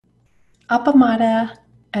Appamada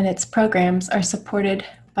and its programs are supported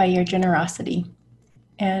by your generosity,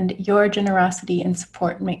 and your generosity and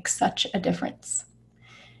support makes such a difference.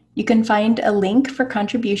 You can find a link for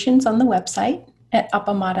contributions on the website at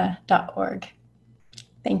appamada.org.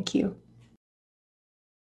 Thank you.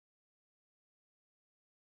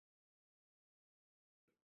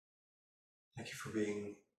 Thank you for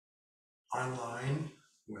being online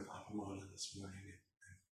with Appamada this morning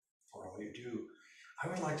and for all you do. I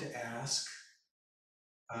would like to ask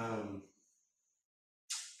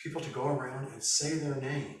people to go around and say their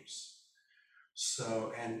names.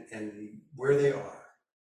 So, and where they are,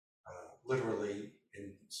 literally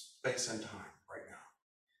in space and time right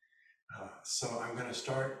now. So I'm going to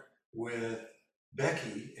start with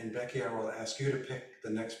Becky, and Becky, I will ask you to pick the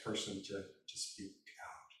next person to speak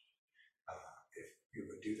out. If you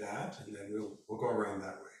would do that, and then we'll go around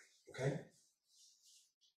that way. Okay.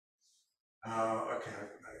 Okay.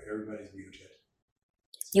 Everybody's muted.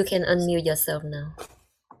 You can unmute yourself now.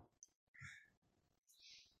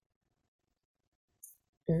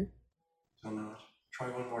 So not. Try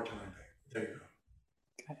one more time. There you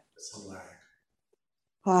go. Okay. Some lag.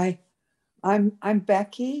 Hi, I'm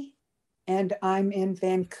Becky, and I'm in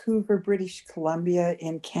Vancouver, British Columbia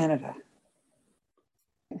in Canada.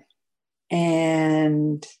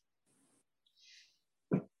 And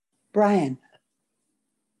Brian.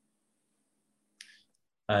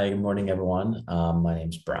 Hi, good morning, everyone. My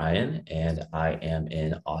name's Brian, and I am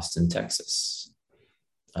in Austin, Texas.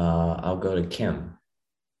 I'll go to Kim.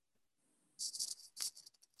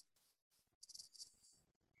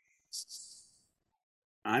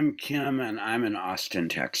 I'm Kim, and I'm in Austin,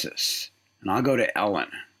 Texas. And I'll go to Ellen.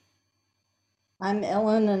 I'm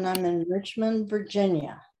Ellen, and I'm in Richmond,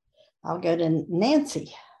 Virginia. I'll go to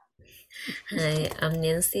Nancy. Hi, I'm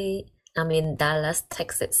Nancy. I'm in Dallas,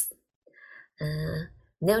 Texas.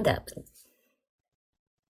 Nelda.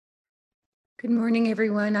 Good morning,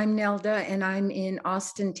 everyone. I'm Nelda, and I'm in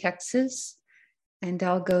Austin, Texas. And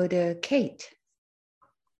I'll go to Kate.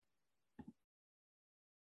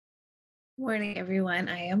 Morning, everyone.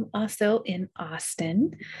 I am also in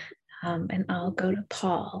Austin, and I'll go to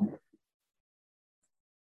Paul.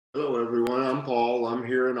 Hello, everyone. I'm Paul. I'm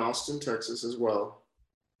here in Austin, Texas as well.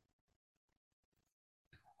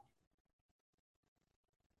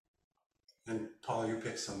 And Paul, you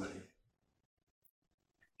pick somebody.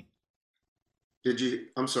 Did you?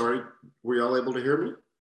 I'm sorry. Were y'all able to hear me?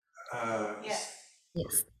 Yes.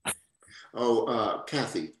 Yes. Oh,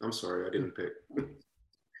 Kathy. I'm sorry. I didn't pick.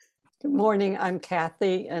 Good morning. I'm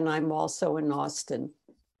Kathy, and I'm also in Austin.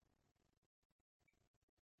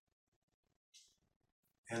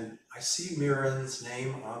 And I see Miran's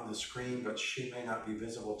name on the screen, but she may not be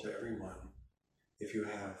visible to everyone. If you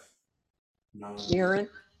have known. Miran?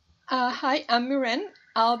 Hi, I'm Miran.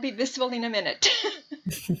 I'll be visible in a minute.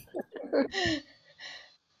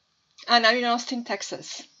 And I'm in Austin,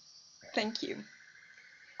 Texas. Thank you.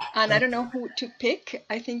 And I don't know who to pick.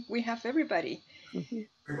 I think we have everybody.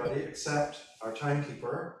 Everybody except our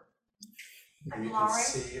timekeeper. And you can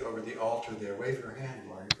see over the altar there. Wave your hand,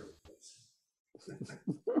 Laurie.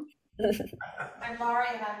 I'm Laurie,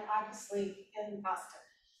 and I'm obviously in Boston.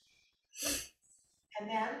 And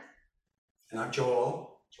then? And I'm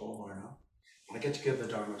Joel Varno. I get to give the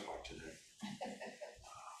Dharma talk today,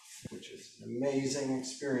 which is an amazing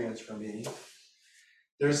experience for me.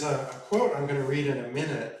 There's a quote I'm going to read in a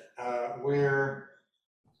minute where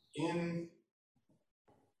in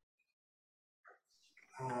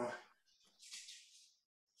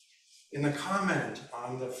the comment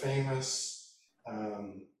on the famous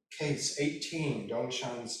case 18,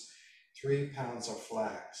 Dongshan's 3 pounds of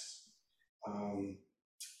flax,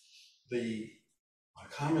 the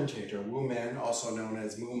commentator Wu Men, also known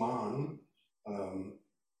as Mu Man,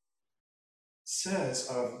 says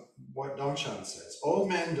of what Dongshan says. Old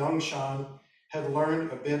man Dongshan had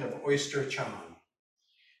learned a bit of oyster chan.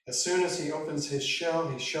 As soon as he opens his shell,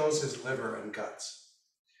 he shows his liver and guts.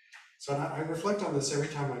 So I reflect on this every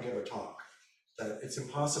time I give a talk, that it's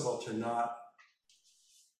impossible to not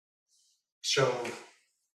show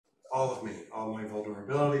all of me, all my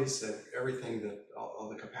vulnerabilities, everything that, all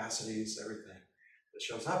the capacities, everything that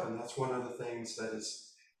shows up. And that's one of the things that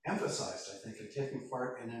is emphasized, I think, in taking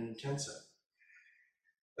part in an intensive.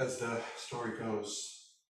 As the story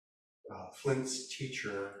goes, Flint's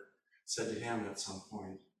teacher said to him at some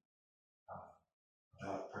point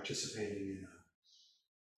about participating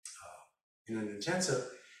in an intensive,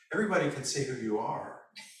 everybody can see who you are.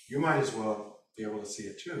 You might as well be able to see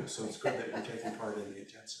it too. So it's good that you're taking part in the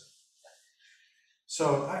intensive.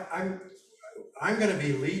 So I'm going to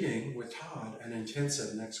be leading with Todd an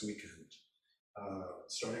intensive next weekend.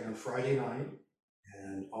 starting on Friday night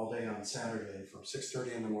and all day on Saturday from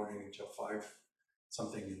 6:30 in the morning until 5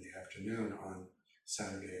 something in the afternoon on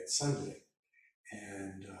Saturday and Sunday.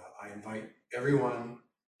 And I invite everyone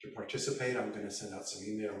to participate. I'm going to send out some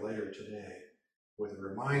email later today with a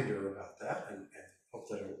reminder about that, and hope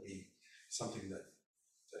that it will be something that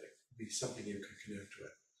it will be something you can connect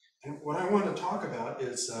with. And what I want to talk about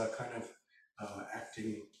is kind of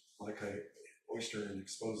acting like an oyster and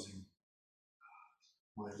exposing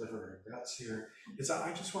my liver and guts here.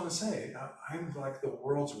 I just want to say I'm like the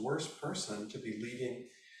world's worst person to be leading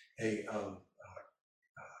a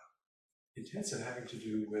intensive having to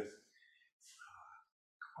do with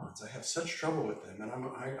koans. I have such trouble with them, and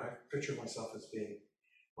I picture myself as being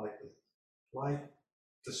like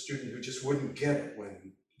the student who just wouldn't get it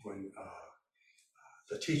when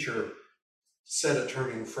the teacher said a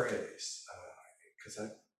turning phrase, because I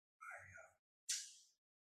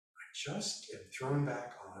just am thrown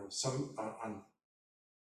back on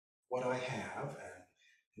what I have, and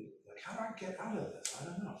like, how do I get out of this? I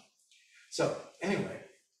don't know. So anyway,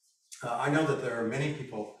 I know that there are many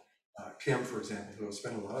people, Kim, for example, who have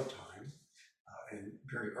spent a lot of time and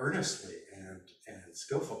very earnestly and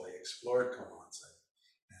skillfully explored koans,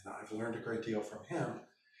 and I've learned a great deal from him.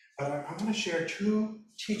 But I'm going to share 2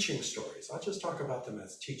 teaching stories. I'll just talk about them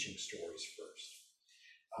as teaching stories first.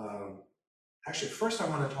 Actually, first I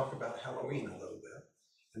want to talk about Halloween a little bit,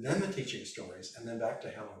 and then the teaching stories, and then back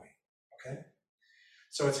to Halloween, okay?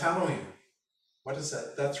 So it's Halloween. What is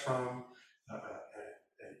that? That's from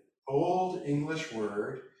an Old English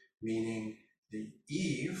word meaning the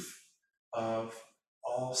eve of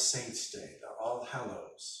All Saints' Day, the All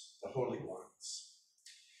Hallows, the Holy Ones.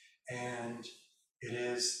 And it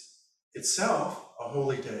is itself a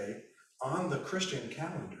holy day on the Christian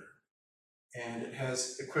calendar. And it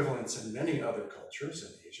has equivalents in many other cultures,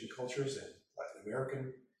 in Asian cultures, and Latin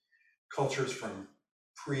American cultures from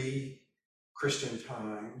pre-Christian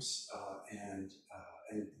times, and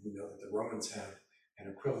we know that the Romans had an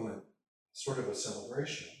equivalent sort of a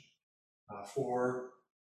celebration for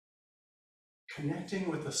connecting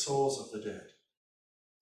with the souls of the dead.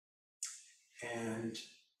 And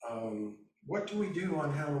what do we do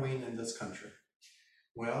on Halloween in this country?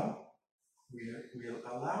 Well, we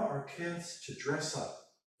allow our kids to dress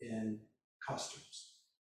up in costumes.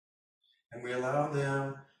 And we allow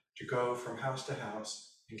them to go from house to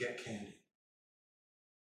house and get candy.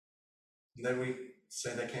 And then we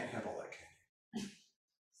say they can't have all that candy.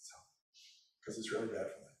 Because it's really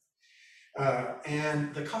bad for them.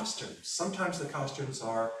 And the costumes. Sometimes the costumes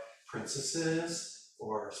are princesses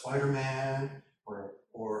or Spider-Man or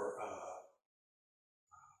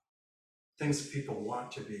things people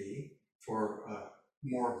want to be. For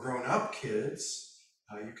more grown-up kids,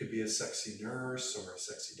 you could be a sexy nurse or a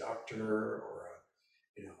sexy doctor, or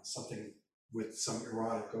something with some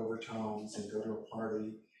erotic overtones, and go to a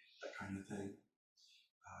party, that kind of thing.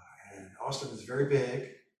 And Austin is very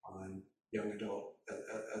big on young adult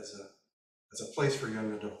as a place for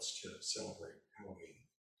young adults to celebrate Halloween.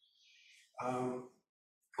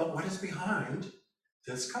 But what is behind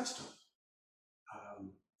this custom?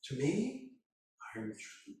 To me, I'm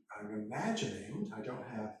imagining, I don't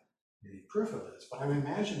have any proof of this, but I'm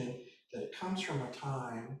imagining that it comes from a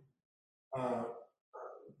time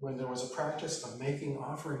when there was a practice of making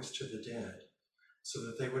offerings to the dead so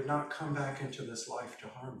that they would not come back into this life to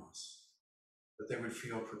harm us, that they would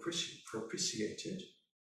feel propitiated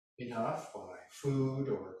enough by food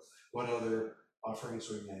or what other offerings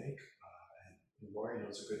we make. And Lori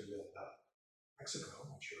knows a good deal about Mexico,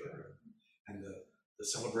 I'm sure, and the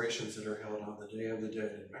celebrations that are held on the Day of the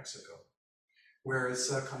Dead in Mexico, where it's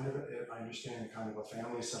kind of, I understand, kind of a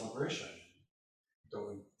family celebration. Go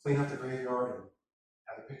and clean up the graveyard and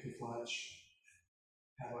have a picnic lunch,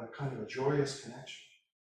 and have a kind of a joyous connection.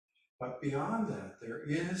 But beyond that, there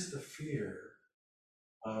is the fear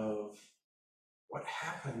of what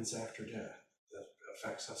happens after death that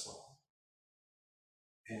affects us all.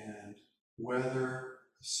 And whether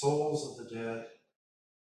the souls of the dead,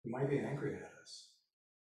 who might be angry at us,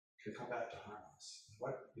 can come back to harm us.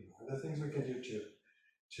 What are the things we can do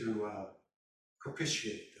to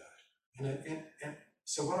propitiate that? And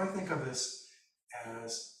so what I think of this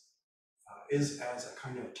as is as a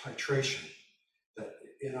kind of titration, that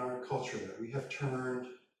in our culture that we have turned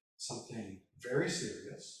something very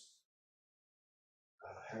serious,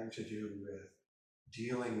 having to do with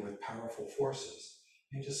dealing with powerful forces,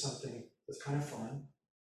 into something that's kind of fun,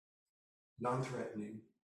 non-threatening,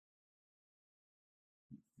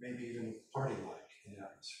 maybe even party-like in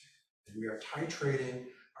atmosphere. And we are titrating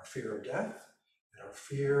our fear of death and our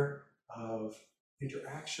fear of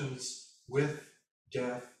interactions with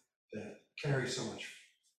death that carry so much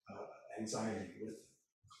anxiety with it,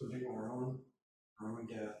 including our own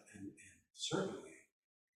death, and certainly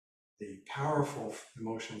the powerful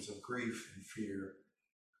emotions of grief and fear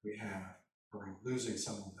we have around losing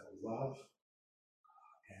someone that we love,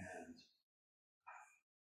 and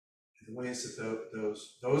the ways that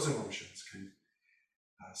those emotions can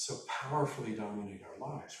so powerfully dominate our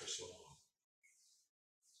lives for so long.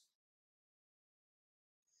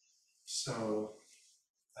 So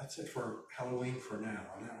that's it for Halloween for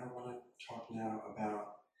now. And I want to talk now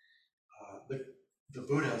about the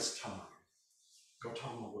Buddha's time,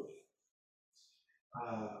 Gautama Buddha.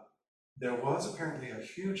 There was apparently a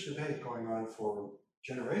huge debate going on for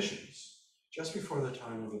generations just before the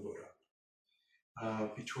time of the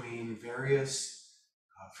Buddha between various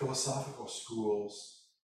philosophical schools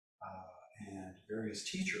and various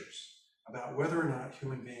teachers about whether or not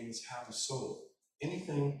human beings have a soul,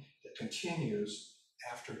 anything that continues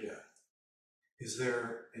after death. Is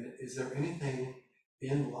there anything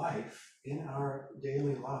in life, in our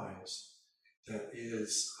daily lives, that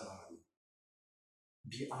is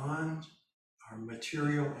beyond our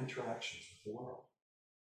material interactions with the world?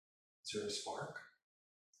 Is there a spark?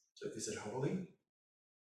 Is it holy?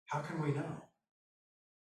 How can we know?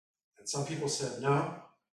 And some people said no.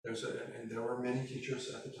 And there were many teachers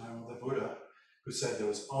at the time of the Buddha who said there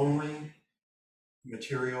was only the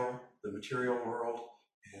material world,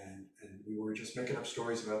 and we were just making up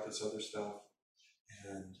stories about this other stuff,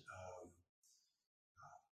 and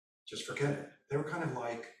just forget it. They were kind of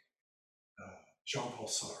like Jean-Paul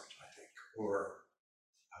Sartre, I think, or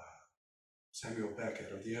Samuel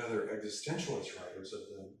Beckett, or the other existentialist writers of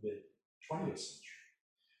the mid-20th century,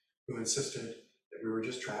 who insisted that we were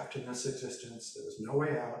just trapped in this existence, there was no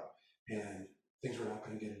way out, and things were not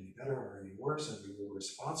going to get any better or any worse, and we were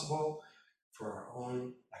responsible for our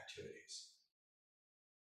own activities,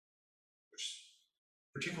 which,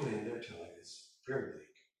 particularly in their telling, is very bleak.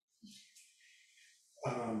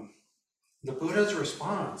 The Buddha's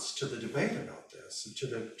response to the debate about this, and to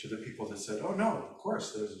the people that said, "Oh no, of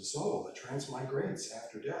course, there's a soul that transmigrates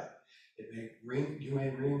after death. You may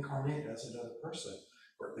reincarnate as another person,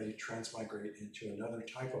 or it may transmigrate into another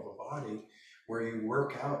type of a body where you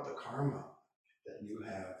work out the karma that you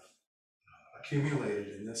have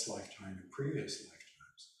accumulated in this lifetime and previous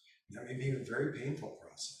lifetimes. And that may be a very painful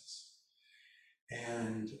process."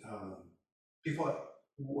 And people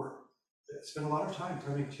spend a lot of time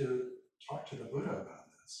coming to talk to the Buddha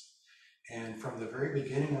about this. And from the very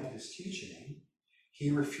beginning of his teaching,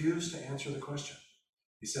 he refused to answer the question.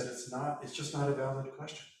 He said it's just not a valid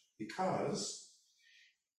question, because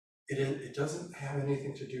it doesn't have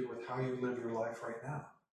anything to do with how you live your life right now.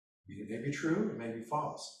 It may be true, it may be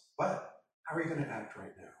false, but how are you going to act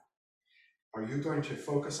right now? Are you going to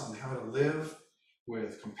focus on how to live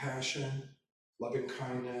with compassion, loving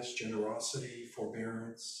kindness, generosity,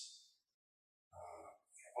 forbearance,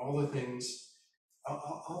 all the things,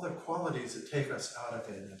 all the qualities that take us out of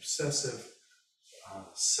an obsessive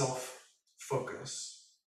self-focus?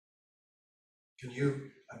 Can you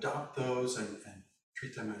adopt those and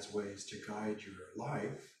treat them as ways to guide your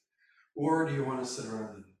life? Or do you want to sit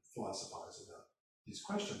around and philosophize about these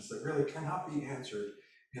questions that really cannot be answered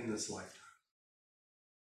in this lifetime?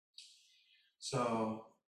 So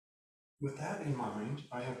with that in mind,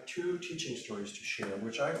 I have two teaching stories to share,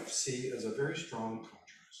 which I see as a very strong contrast.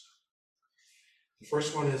 The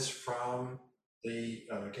first one is from the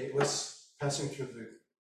Passing Through the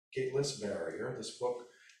Gateless Barrier, this book,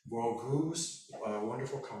 Guo Gu's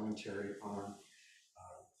wonderful commentary on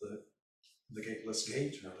the Gateless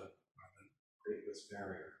Gate, or the Gateless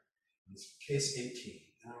Barrier. It's case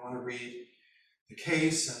 18. And I want to read the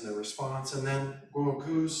case and the response, and then Guo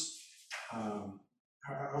Gu's, I'll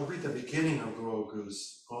read the beginning of Guo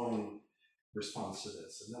Gu's own response to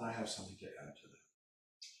this, and then I have something to add to that.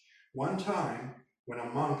 One time, when a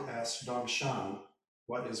monk asked Dongshan,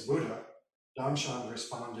 "What is Buddha?" Dongshan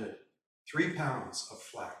responded, 3 pounds of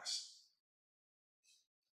flax.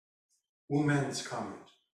 Wu Men's comment.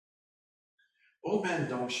 Old man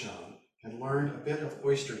Dongshan had learned a bit of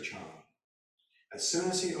oyster charm. As soon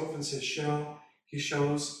as he opens his shell, he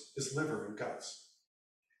shows his liver and guts.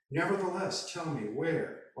 Nevertheless, tell me,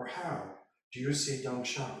 where or how do you see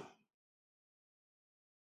Dongshan?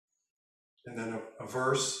 And then a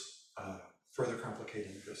verse further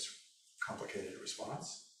complicating this complicated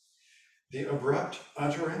response. The abrupt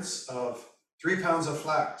utterance of 3 pounds of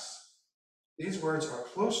flax. These words are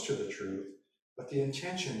close to the truth, but the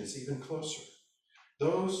intention is even closer.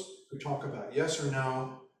 Those who talk about yes or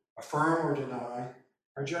no, affirm or deny,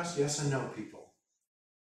 are just yes and no people.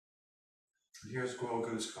 And here's Guo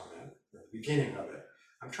Gu's comment, at the beginning of it.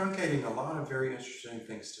 I'm truncating a lot of very interesting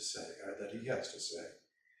things to say, that he has to say,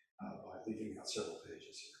 by leaving out several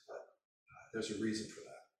pages here, but there's a reason for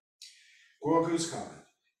that. Guogu's comment.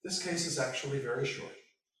 This case is actually very short.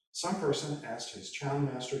 Some person asked his Chan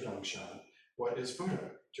master Dongshan, what is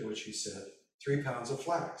Buddha? To which he said, 3 pounds of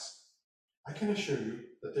flax. I can assure you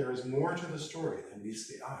that there is more to the story than meets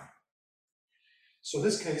the eye. So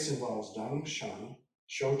this case involves Dongshan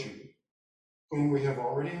Shoju, whom we have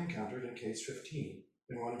already encountered in case 15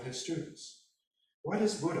 in one of his students. What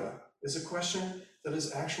is Buddha is a question that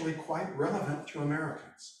is actually quite relevant to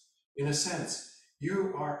Americans. In a sense,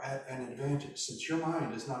 you are at an advantage since your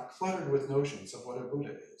mind is not cluttered with notions of what a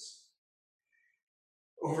Buddha is.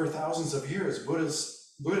 Over thousands of years,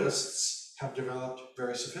 Buddhists have developed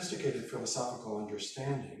very sophisticated philosophical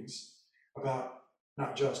understandings about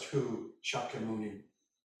not just who Shakyamuni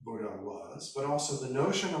Buddha was, but also the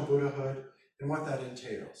notion of Buddhahood and what that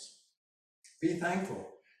entails. Be thankful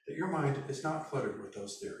that your mind is not cluttered with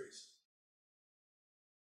those theories.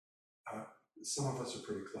 Some of us are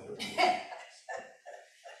pretty cluttered,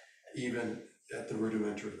 even at the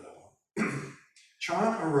rudimentary level.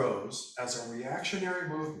 Chan arose as a reactionary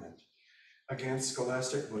movement against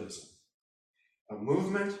scholastic Buddhism, a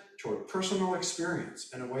movement toward personal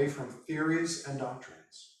experience and away from theories and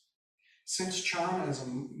doctrines. Since Chan as a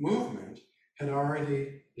movement had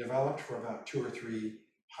already developed for about 200 or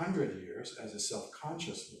 300 years as a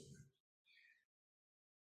self-conscious movement,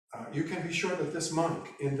 you can be sure that this monk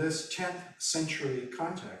in this 10th century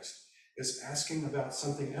context is asking about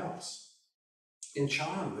something else. In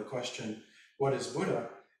Chan, the question, what is Buddha,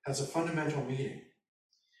 has a fundamental meaning.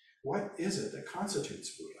 What is it that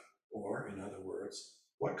constitutes Buddha? Or, in other words,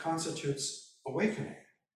 what constitutes awakening?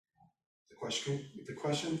 The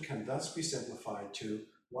question can thus be simplified to,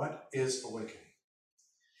 what is awakening?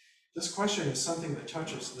 This question is something that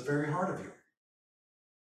touches the very heart of you.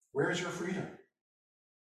 Where is your freedom?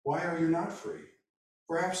 Why are you not free?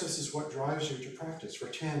 Perhaps this is what drives you to practice for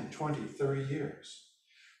 10, 20, 30 years.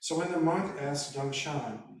 So when the monk asks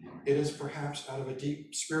Dongshan, it is perhaps out of a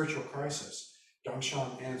deep spiritual crisis,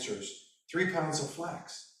 Dongshan answers, 3 pounds of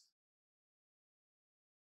flax.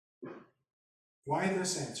 Why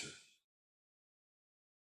this answer?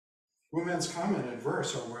 Wu Men's comment and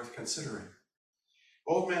verse are worth considering.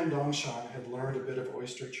 Old man Dongshan had learned a bit of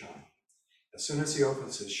oyster Chan. As soon as he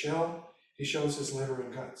opens his shell, he shows his liver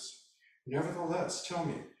and guts. Nevertheless, tell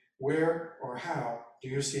me, where or how do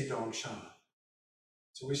you see Dongshan?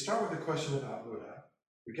 So we start with a question about Buddha,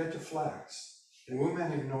 we get to flax, and Wu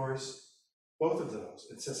Men ignores both of those.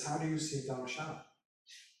 It says, how do you see Dongshan?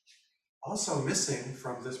 Also missing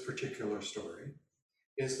from this particular story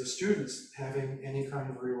is the students having any kind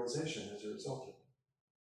of realization as a result of it.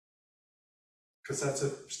 Because that's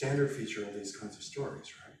a standard feature of these kinds of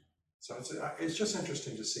stories, right? So it's just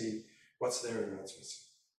interesting to see what's there and what's missing.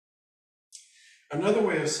 Another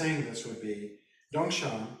way of saying this would be,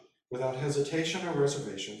 Dongshan, without hesitation or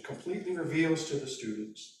reservation, completely reveals to the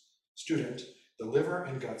student the liver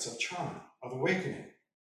and guts of Chan, of awakening.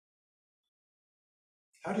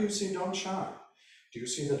 How do you see Dongshan? Do you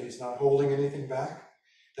see that he's not holding anything back?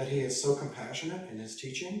 That he is so compassionate in his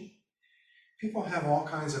teaching? People have all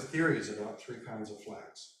kinds of theories about 3 pounds of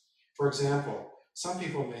flax. For example, some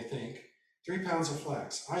people may think, 3 pounds of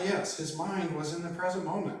flax. Ah yes, his mind was in the present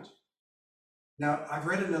moment. Now, I've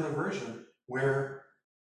read another version where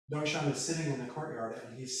Dongshan is sitting in the courtyard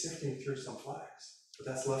and he's sifting through some flax, but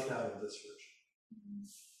that's left out of this version.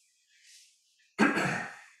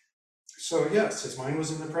 So yes, his mind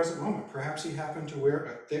was in the present moment. Perhaps he happened to wear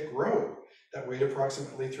a thick robe that weighed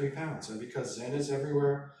approximately 3 pounds, and because Zen is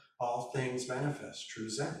everywhere, all things manifest, true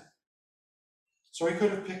Zen. So he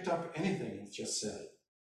could have picked up anything he just said.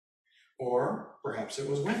 Or perhaps it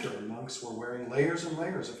was winter and monks were wearing layers and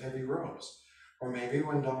layers of heavy robes. Or maybe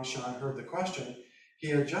when Dongshan heard the question, he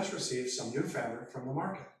had just received some new fabric from the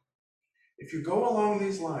market. If you go along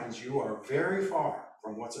these lines, you are very far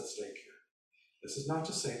from what's at stake here. This is not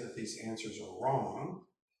to say that these answers are wrong,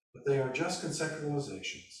 but they are just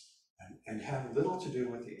conceptualizations and have little to do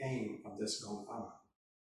with the aim of this going on.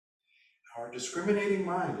 Our discriminating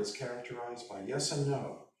mind is characterized by yes and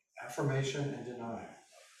no, affirmation and denial,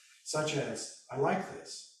 such as, I like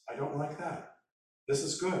this, I don't like that, this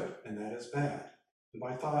is good and that is bad, and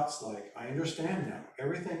by thoughts like, I understand now,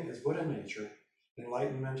 everything is Buddha nature,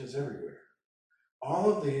 enlightenment is everywhere.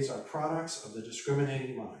 All of these are products of the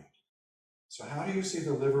discriminating mind. So how do you see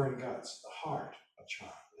the liver and guts, the heart of Chan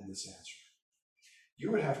in this answer?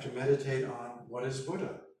 You would have to meditate on what is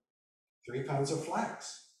Buddha? 3 pounds of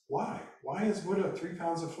flax. Why? Why is Buddha 3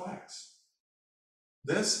 pounds of flax?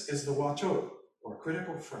 This is the wato, or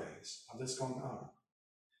critical phrase, of this going on.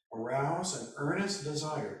 arouse an earnest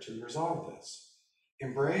desire to resolve this.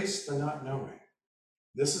 Embrace the not knowing.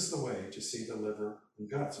 This is the way to see the liver and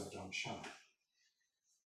guts of Dongshan.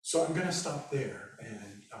 So I'm going to stop there.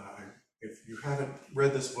 And if you haven't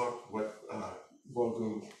read this book, what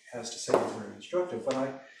Guogu has to say is very instructive, but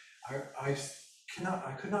I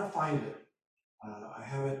could not find it. I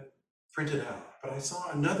have it printed out, but I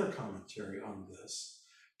saw another commentary on this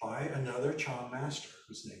by another Chan master,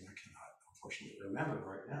 whose name I cannot unfortunately remember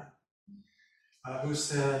right now, who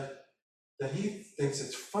said that he thinks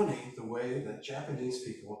it's funny the way that Japanese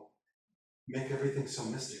people make everything so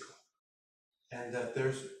mystical, and that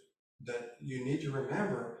you need to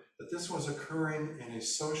remember that this was occurring in a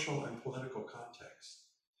social and political context.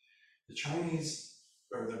 The Chinese,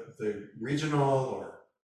 or the regional or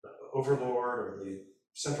the overlord or the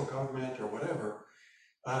central government or whatever,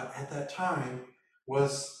 at that time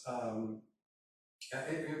was,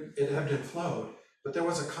 it ebbed and flowed, but there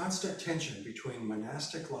was a constant tension between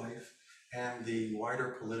monastic life and the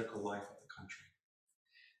wider political life of the country.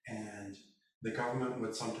 And the government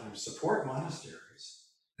would sometimes support monasteries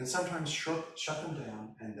and sometimes shut them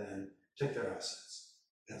down and then take their assets.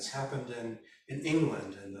 As happened in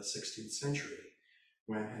England in the 16th century,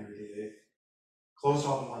 when Henry VIII closed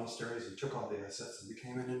all the monasteries and took all the assets and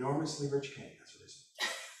became an enormously rich king as a result,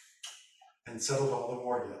 and settled all the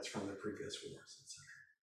war debts from the previous wars, etc.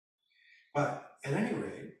 But at any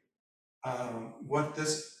rate, what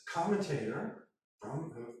this commentator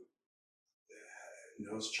who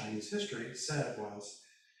knows Chinese history said was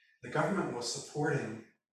the government was supporting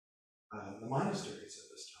the monasteries at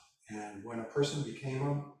this time. And when a person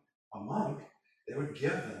became a monk, they would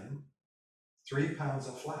give them 3 pounds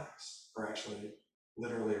of flax, or actually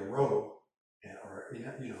literally a robe, or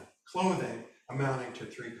clothing amounting to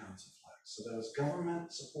 3 pounds of flax. So there was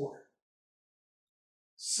government support.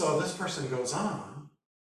 So this person goes on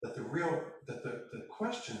that the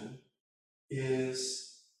question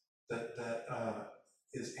is that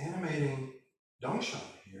is animating Dongshan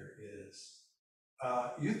here is,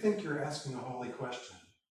 you think you're asking a holy question,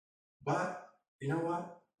 but you know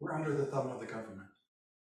what? We're under the thumb of the government.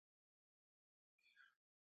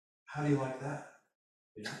 How do you like that?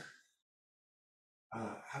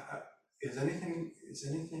 Is anything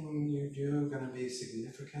you do going to be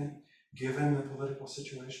significant given the political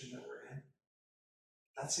situation that we're in?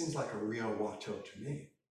 That seems like a real Watteau to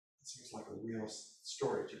me. It seems like a real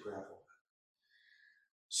story to grapple with.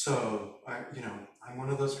 So I'm one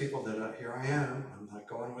of those people that here I am. I'm not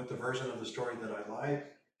going with the version of the story that I like.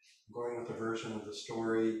 I'm going with the version of the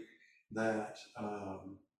story that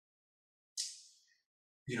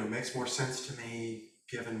makes more sense to me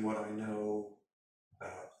given what I know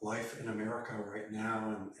about life in America right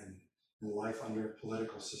now and life under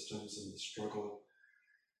political systems and the struggle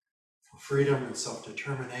for freedom and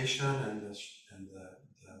self-determination and the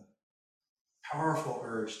powerful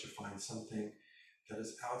urge to find something that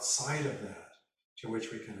is outside of that to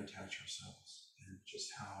which we can attach ourselves, and just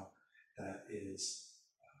how that is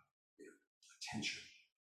a tension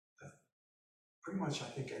that pretty much I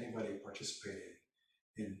think anybody participating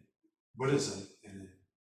in Buddhism and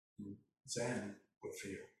in Zen would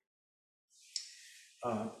feel.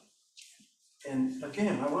 And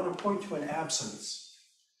again, I want to point to an absence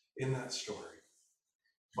in that story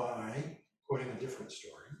by quoting a different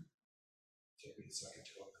story. Take me a second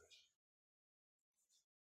to open it.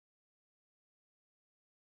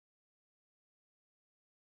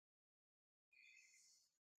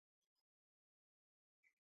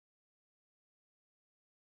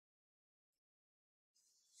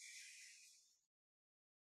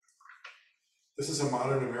 This is a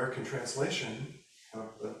modern American translation of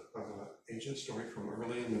an ancient story from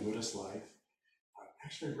early in the Buddhist life,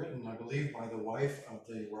 actually written, I believe, by the wife of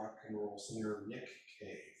the rock and roll singer Nick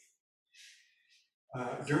Cave.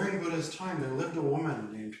 During Buddha's time, there lived a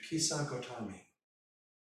woman named Kisa Gotami.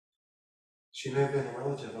 She may have been a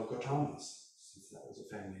relative of Gautama's, since that was a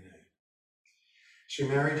family name. She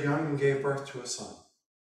married young and gave birth to a son.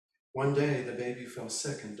 One day, the baby fell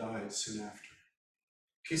sick and died soon after.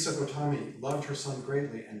 Kisa Gotami loved her son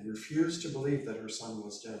greatly and refused to believe that her son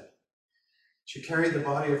was dead. She carried the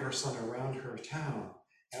body of her son around her town,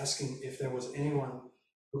 asking if there was anyone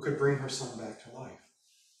who could bring her son back to life.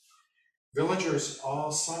 Villagers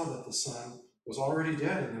all saw that the son was already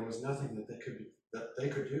dead and there was nothing that they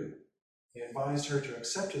could do. They advised her to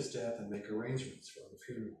accept his death and make arrangements for the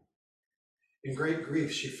funeral. In great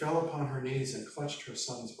grief, she fell upon her knees and clutched her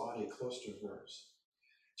son's body close to hers.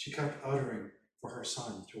 She kept uttering for her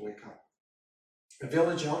son to wake up. A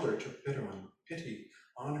village elder took pity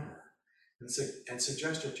on her and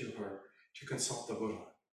suggested to her to consult the Buddha.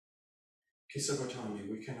 Kisa Gotami,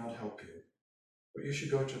 we cannot help you, but you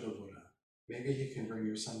should go to the Buddha. Maybe he can bring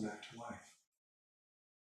your son back to life.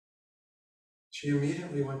 She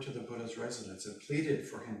immediately went to the Buddha's residence and pleaded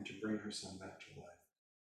for him to bring her son back to life.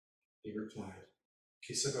 He replied,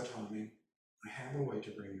 Kisa Gotami, I have a way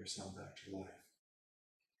to bring your son back to life.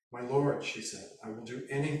 My Lord, she said, I will do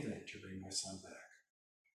anything to bring my son back.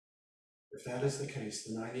 If that is the case,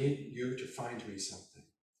 then I need you to find me something.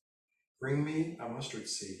 Bring me a mustard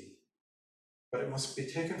seed, but it must be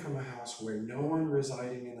taken from a house where no one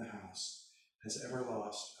residing in the house has ever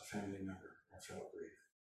lost a family member or felt grief.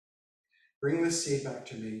 Bring this seed back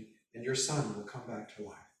to me, and your son will come back to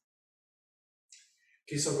life.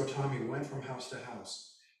 Kisa Gotami went from house to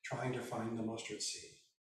house, trying to find the mustard seed.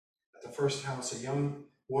 At the first house, a young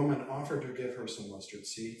woman offered to give her some mustard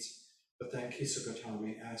seeds, but then Kisa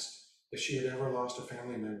Gotami asked if she had ever lost a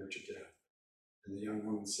family member to death. And the young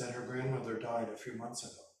woman said her grandmother died a few months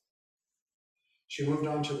ago. She moved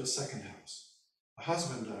on to the second house. A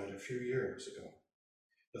husband died a few years ago.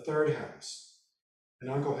 The third house, an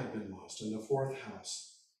uncle had been lost, and the fourth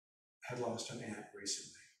house had lost an aunt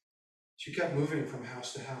recently. She kept moving from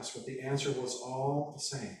house to house, but the answer was all the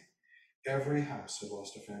same. Every house had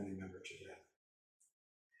lost a family member to death.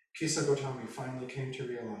 Kisa Gotami finally came to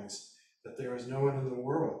realize that there is no one in the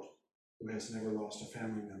world who has never lost a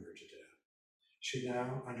family member to death. She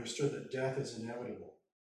now understood that death is inevitable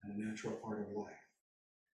and a natural part of life.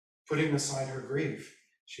 Putting aside her grief,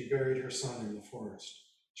 she buried her son in the forest.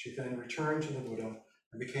 She then returned to the Buddha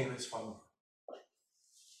and became his follower.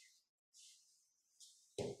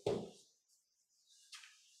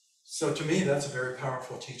 So to me, that's a very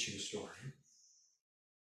powerful teaching story.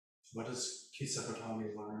 What does Kisa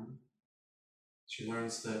Gotami learn? She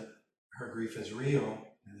learns that her grief is real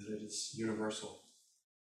and that it is universal.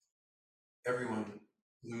 Everyone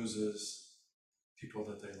loses people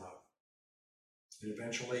that they love. And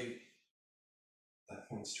eventually, that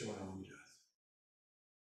points to our own death.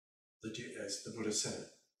 As the Buddha said,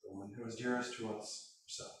 the one who is dearest to us,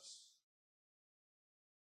 ourselves.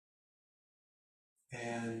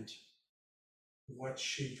 And what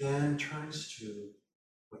she then turns to,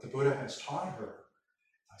 what the Buddha has taught her,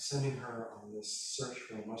 by sending her on this search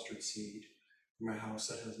for a mustard seed from a house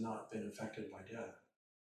that has not been affected by death.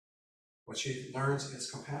 What she learns is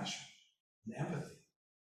compassion and empathy.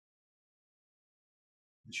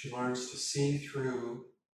 And she learns to see through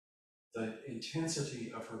the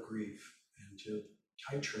intensity of her grief and to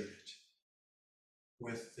titrate it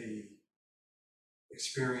with the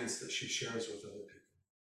experience that she shares with other people.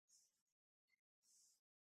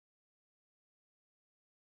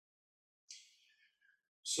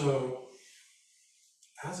 So,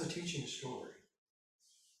 as a teaching story,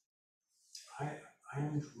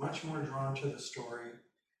 I'm much more drawn to the story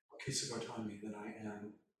of Kisa Gotami than I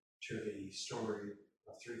am to the story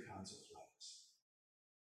of Three Kinds of Flags.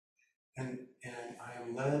 And I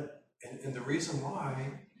am led, and the reason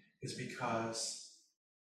why is because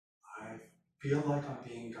I feel like I'm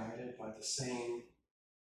being guided by the same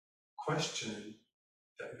question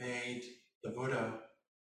that made the Buddha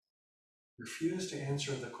refuse to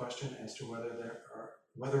answer the question as to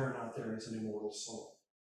whether or not there is an immortal soul.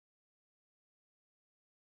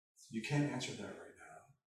 You can't answer that right now,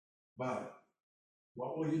 but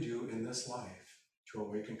what will you do in this life to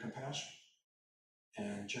awaken compassion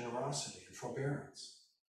and generosity and forbearance?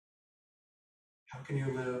 How can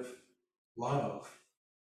you live love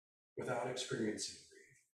without experiencing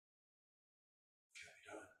grief? It can't be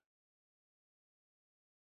done.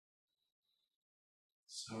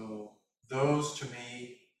 So those to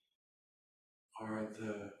me are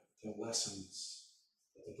the lessons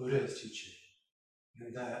that the Buddha is teaching,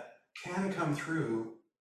 and that can come through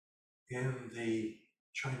in the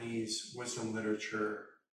Chinese wisdom literature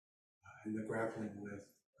and the grappling with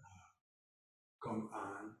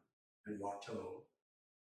Gong'an and Watteau.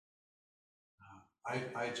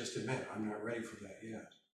 I just admit I'm not ready for that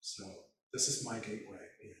yet. So this is my gateway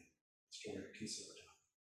in the story of Kisa Gotami.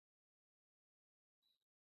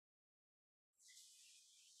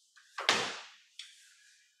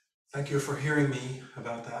 Thank you for hearing me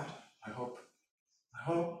about that. I hope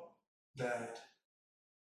that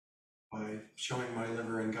by showing my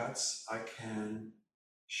liver and guts, I can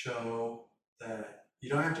show that you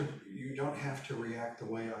don't have to react the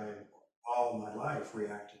way I all my life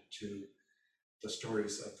reacted to the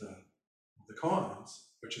stories of the koans,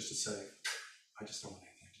 which is to say, I just don't want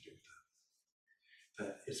anything to do with that.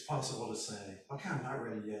 That it's possible to say, okay, I'm not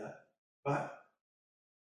ready yet, but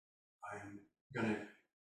I'm going to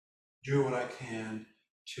do what I can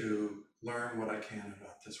to learn what I can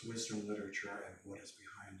about this wisdom literature and what is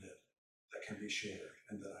behind it that that can be shared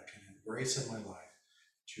and that I can embrace in my life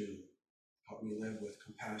to help me live with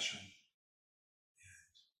compassion and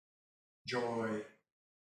joy and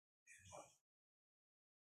love.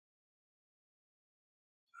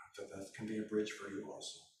 So that can be a bridge for you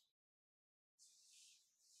also.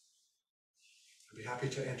 I'd be happy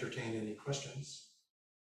to entertain any questions.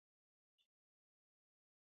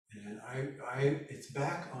 And it's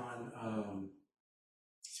back on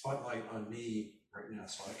spotlight on me right now,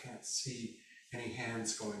 so I can't see any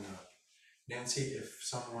hands going up. Nancy, if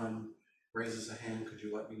someone raises a hand, could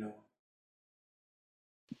you let me know?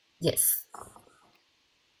 Yes.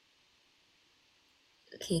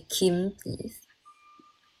 Okay, Kim, please.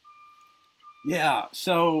 Yeah,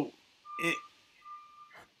 so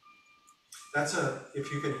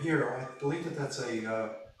if you can hear, I believe that's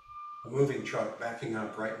a moving truck backing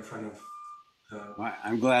up right in front of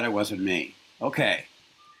I'm glad it wasn't me. Okay.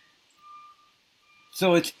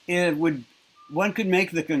 So one could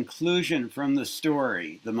make the conclusion from the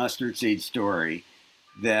story, the mustard seed story,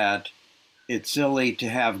 that it's silly to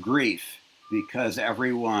have grief because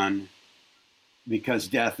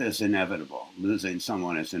death is inevitable. Losing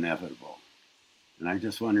someone is inevitable. And I'm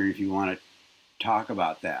just wondering if you want to talk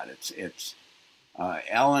about that. It's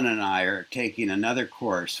Ellen and I are taking another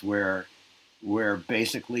course where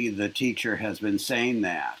basically the teacher has been saying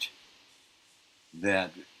that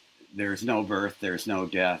there's no birth, there's no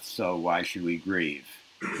death, so why should we grieve?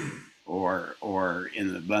 Or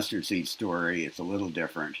in the mustard seed story, it's a little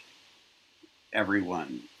different.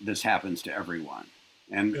 This happens to everyone.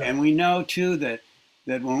 And we know too that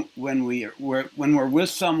when we're with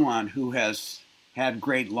someone who has had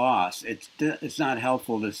great loss, it's not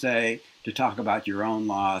helpful to talk about your own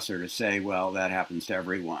loss or to say, well, that happens to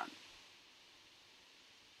everyone.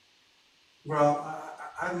 Well,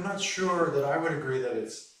 I'm not sure that I would agree that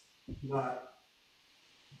it's not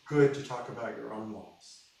good to talk about your own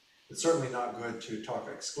loss. It's certainly not good to talk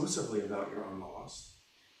exclusively about your own loss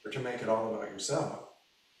or to make it all about yourself.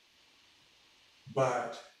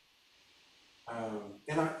 But,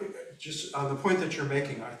 and just on the point that you're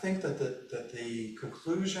making, I think that the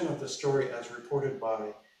conclusion of the story as reported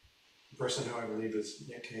by the person who I believe is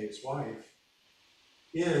Nick Cave's wife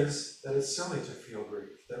is that it's silly to feel grief,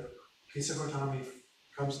 that Kisagotami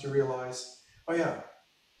comes to realize, oh yeah,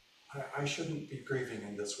 I shouldn't be grieving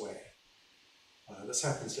in this way. This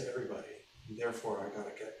happens to everybody, and therefore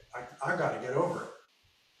I gotta get over it.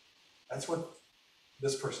 That's what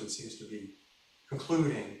this person seems to be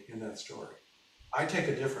concluding in that story. I take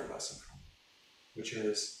a different lesson from it, which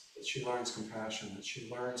is that she learns compassion, that she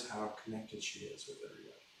learns how connected she is with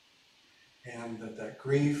everybody. And that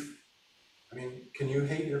grief, I mean, can you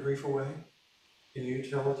hate your grief away? Can you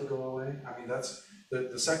tell it to go away? I mean, that's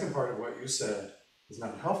the second part of what you said is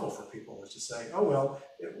not helpful for people, is to say, oh, well,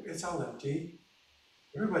 it's all empty.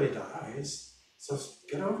 Everybody dies, so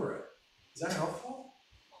get over it. Is that helpful?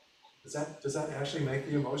 Does that actually make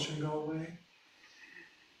the emotion go away?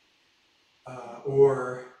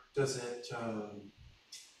 Or does it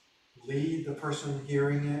lead the person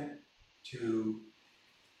hearing it to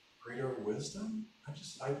greater wisdom?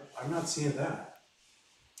 I'm not seeing that.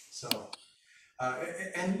 So,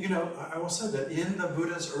 and I will say that in the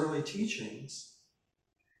Buddha's early teachings,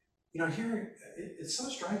 here, it's so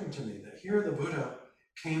striking to me that here the Buddha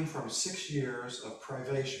came from 6 years of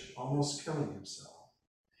privation, almost killing himself,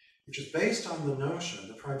 which is based on the notion,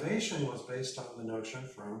 the privation was based on the notion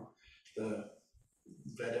from the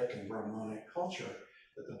Vedic and Brahmanic culture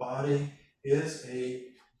that the body is a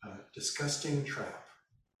disgusting trap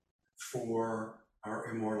for our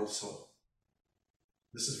immortal soul.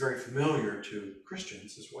 This is very familiar to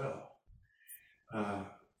Christians as well.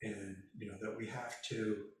 And that we have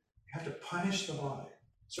to punish the body.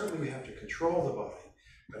 Certainly we have to control the body,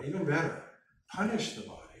 but even better, punish the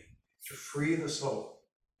body to free the soul.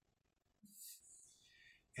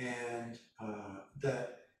 And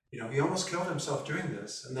that, he almost killed himself doing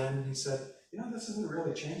this. And then he said, this isn't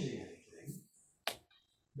really changing anything.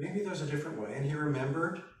 Maybe there's a different way. And he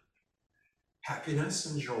remembered happiness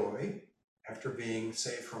and joy after being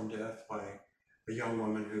saved from death by a young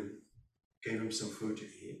woman who gave him some food to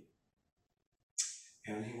eat.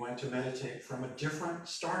 And he went to meditate from a different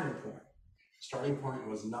starting point. The starting point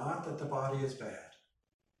was not that the body is bad,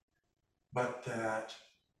 but that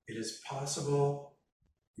it is possible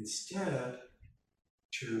instead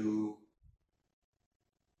to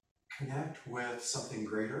connect with something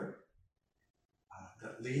greater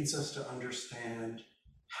that leads us to understand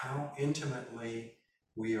how intimately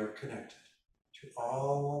we are connected to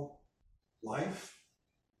all life,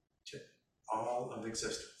 to all of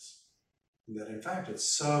existence. And that in fact, it's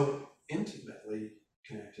so intimately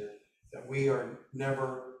connected that we are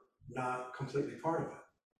never not completely part of it.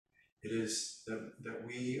 It is that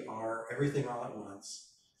we are everything all at once,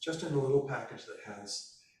 just in a little package that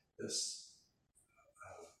has this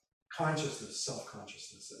consciousness,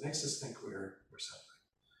 self-consciousness that makes us think we're separate.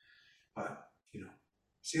 But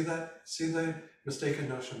see the mistaken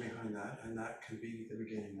notion behind that, and that can be the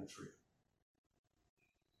beginning of freedom.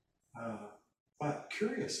 But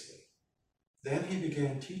curiously, then he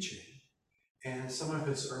began teaching, and some of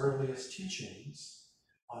his earliest teachings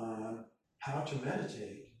on how to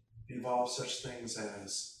meditate involve such things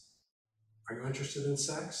as, are you interested in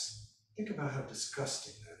sex? Think about how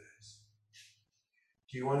disgusting that is.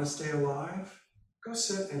 Do you want to stay alive? Go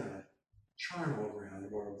sit in a charnel ground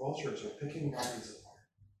where vultures are picking bodies apart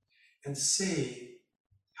and see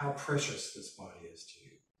how precious this body is to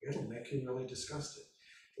you. It'll make you really disgusted.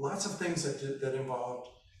 Lots of things that involved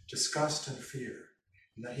disgust and fear,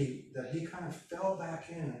 and that he kind of fell back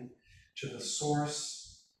in to the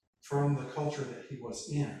source from the culture that he was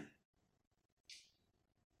in.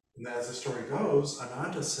 And as the story goes,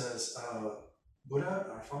 Ananda says, Buddha,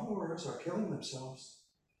 our followers are killing themselves.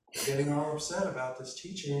 They're getting all upset about this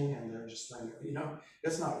teaching, and they're just saying,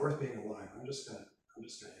 it's not worth being alive. I'm just gonna end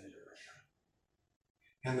it right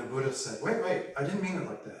now. And the Buddha said, wait, I didn't mean it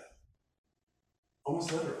like that.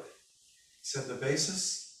 Almost literally. He said, the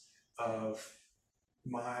basis of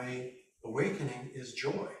my awakening is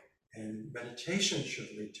joy, and meditation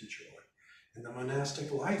should lead to joy, and the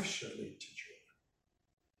monastic life should lead to joy,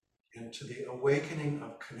 and to the awakening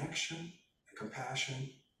of connection and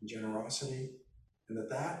compassion and generosity, and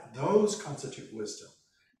those constitute wisdom,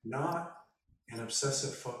 not an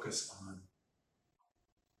obsessive focus on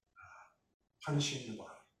punishing the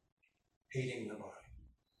body, hating the body.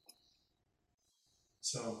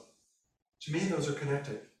 So, to me, those are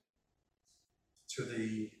connected to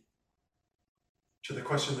the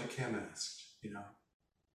question that Kim asked.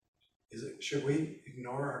 Should we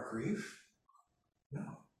ignore our grief?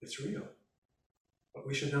 No, it's real. But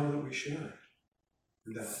we should know that we share it,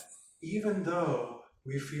 and that even though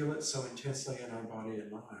we feel it so intensely in our body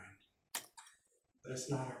and mind, that it's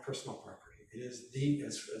not our personal property. It is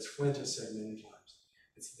as Flint has said many times,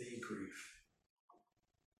 it's the grief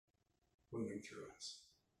moving through us.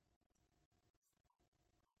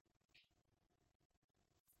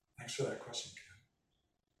 Thanks for that question,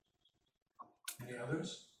 Kim. Any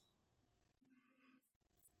others?